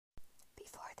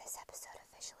this episode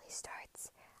officially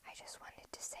starts, I just wanted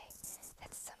to say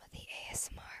that some of the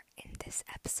ASMR in this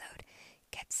episode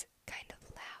gets kind of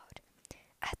loud.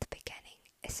 At the beginning,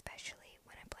 especially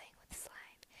when I'm playing with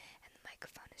slime and the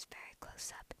microphone is very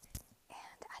close up,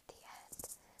 and at the end,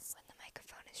 when the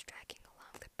microphone is dragging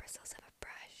along the bristles of a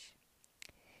brush.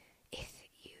 If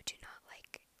you do not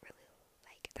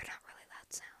they're not really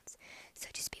loud sounds, so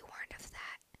just be warned of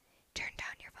that. Turn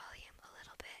down your volume a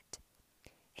little bit.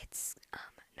 It's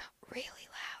not really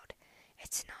loud.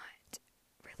 It's not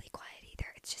really quiet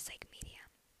either. It's just like medium.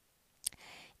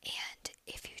 And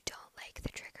if you don't like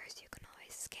the triggers, you can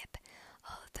always skip.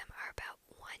 All of them are about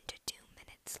 1 to 2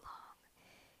 minutes long.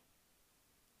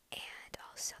 And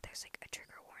also there's like a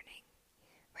trigger warning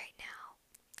right now.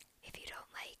 If you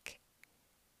don't like,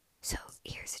 so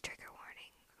here's a trigger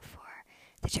warning for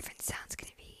the different sounds going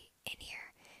to be in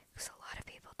here, because a lot of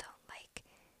people don't like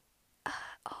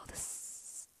all the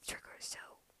triggers. So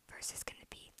first is going to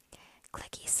be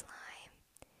clicky slime,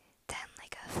 then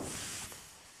like a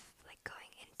like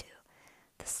going into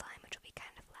the slime, which will be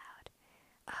kind of loud,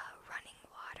 running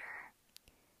water,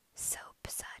 soap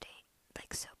sudsing,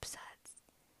 like soap suds,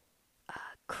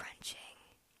 crunching,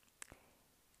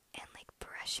 and like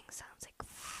brushing sounds like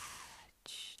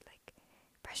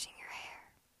brushing your hair.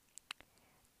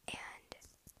 And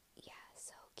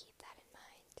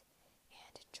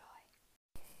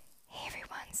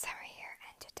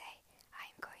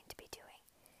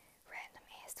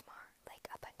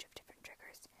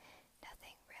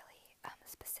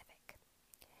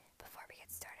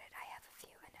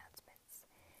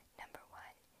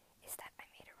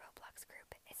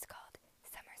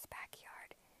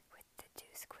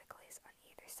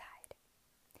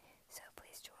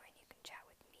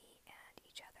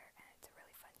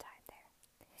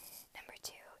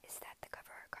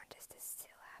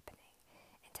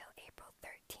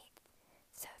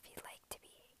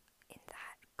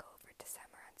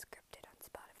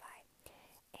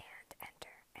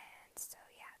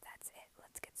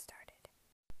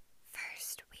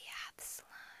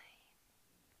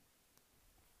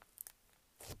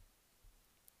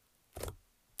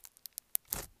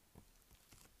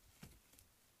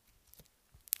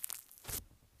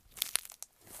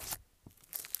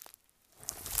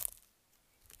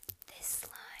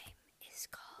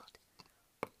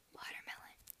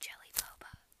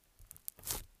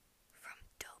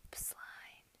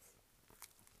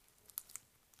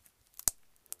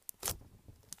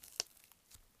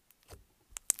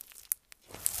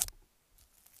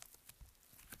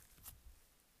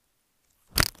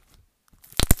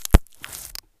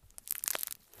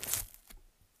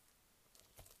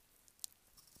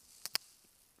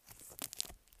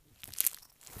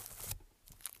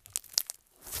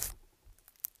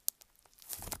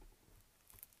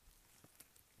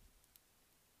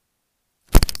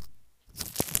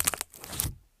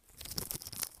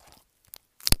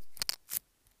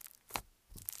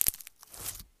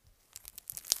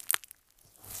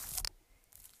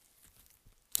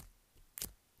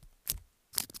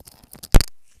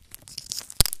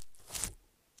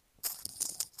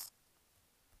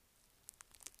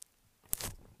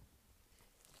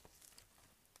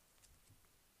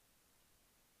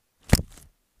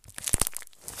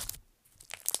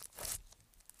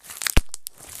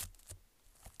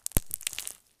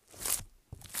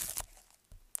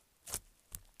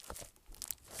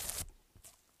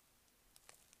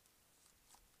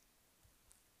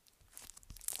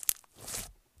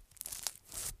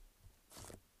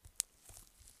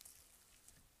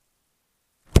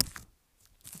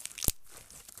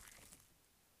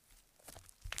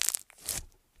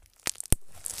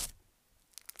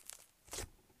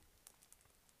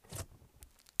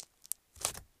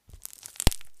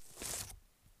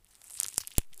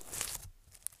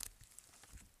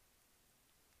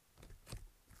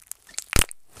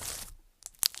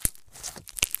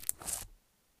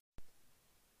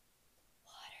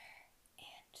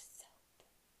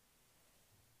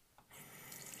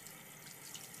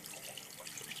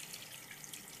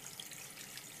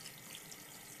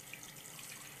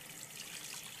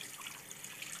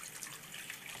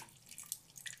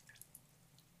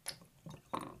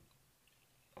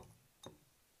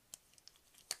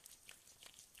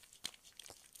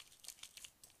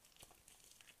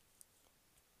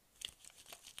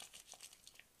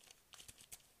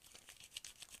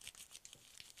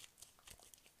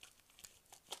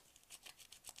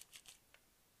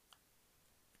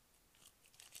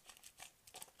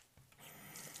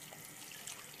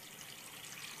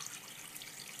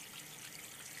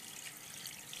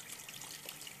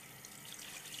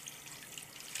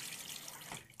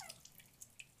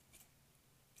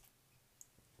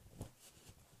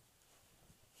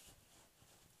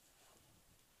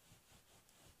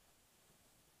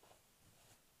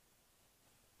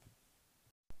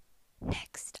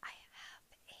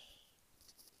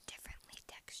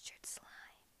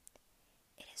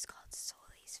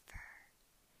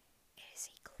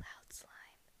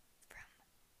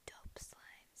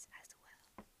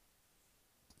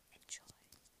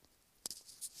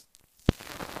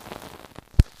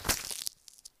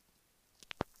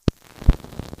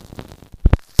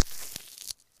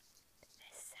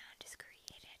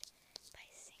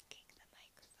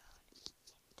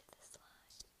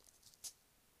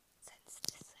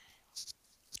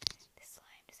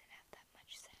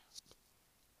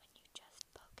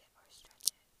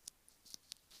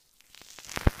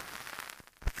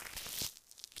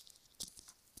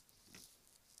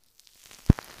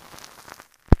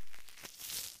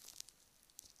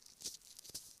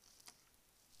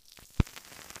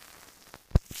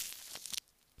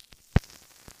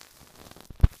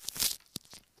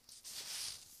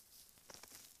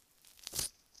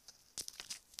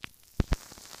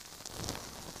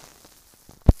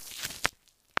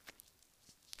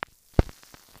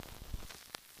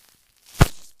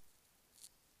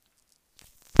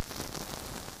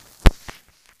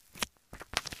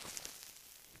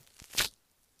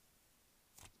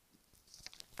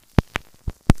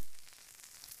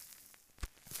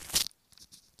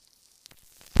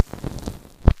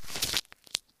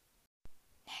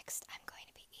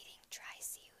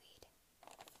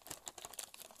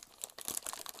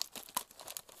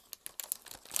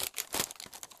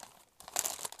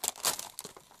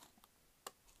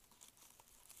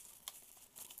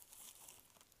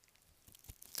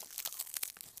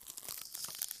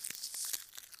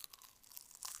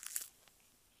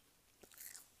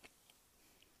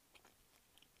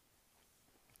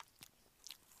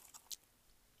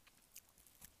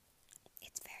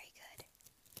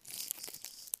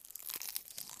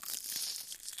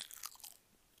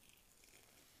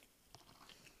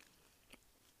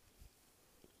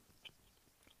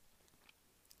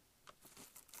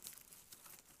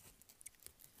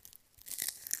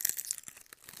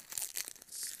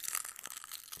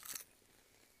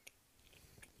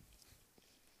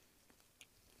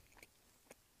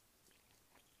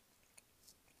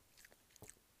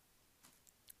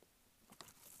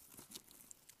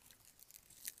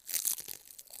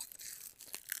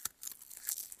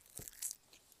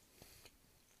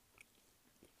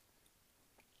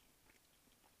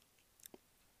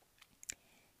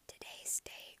today's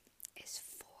date is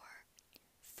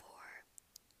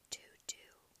 4/4/22,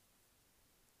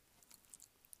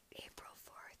 April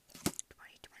 4th,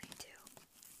 2022.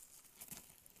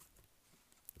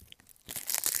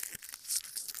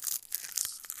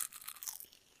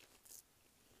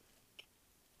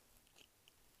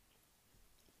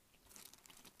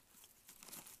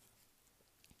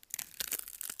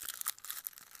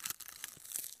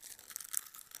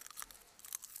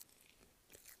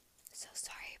 So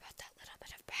sorry about that little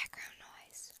bit of background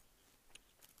noise.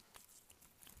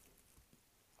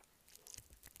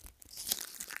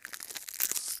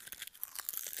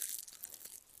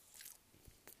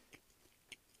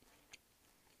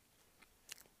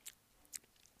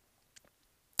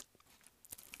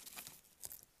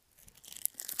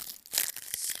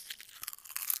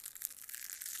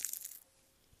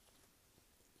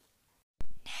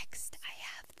 Next, I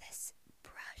have this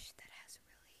brush that has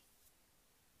really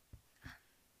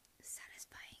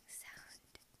satisfying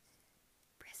sound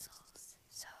bristles.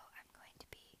 So I'm going to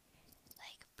be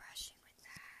like brushing with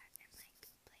that and like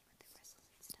playing with the bristles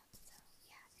and stuff. So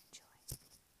yeah, enjoy.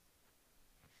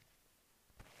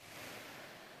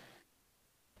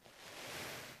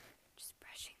 Just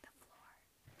brushing the floor.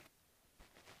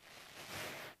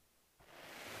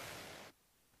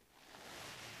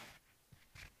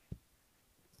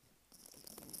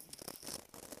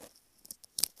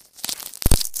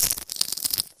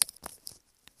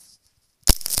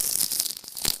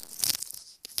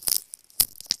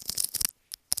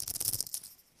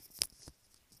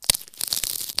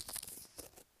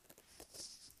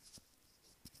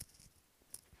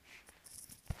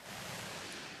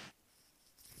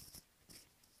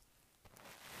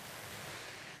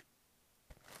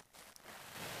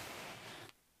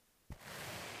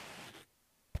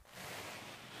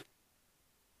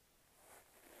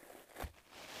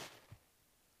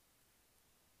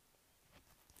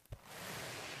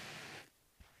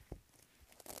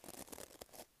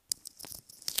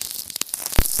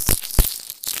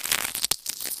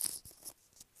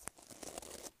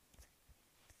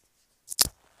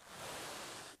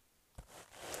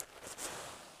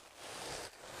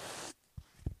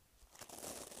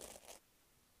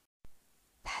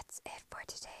 That's it for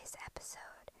today's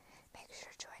episode. Make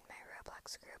sure to join my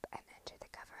Roblox group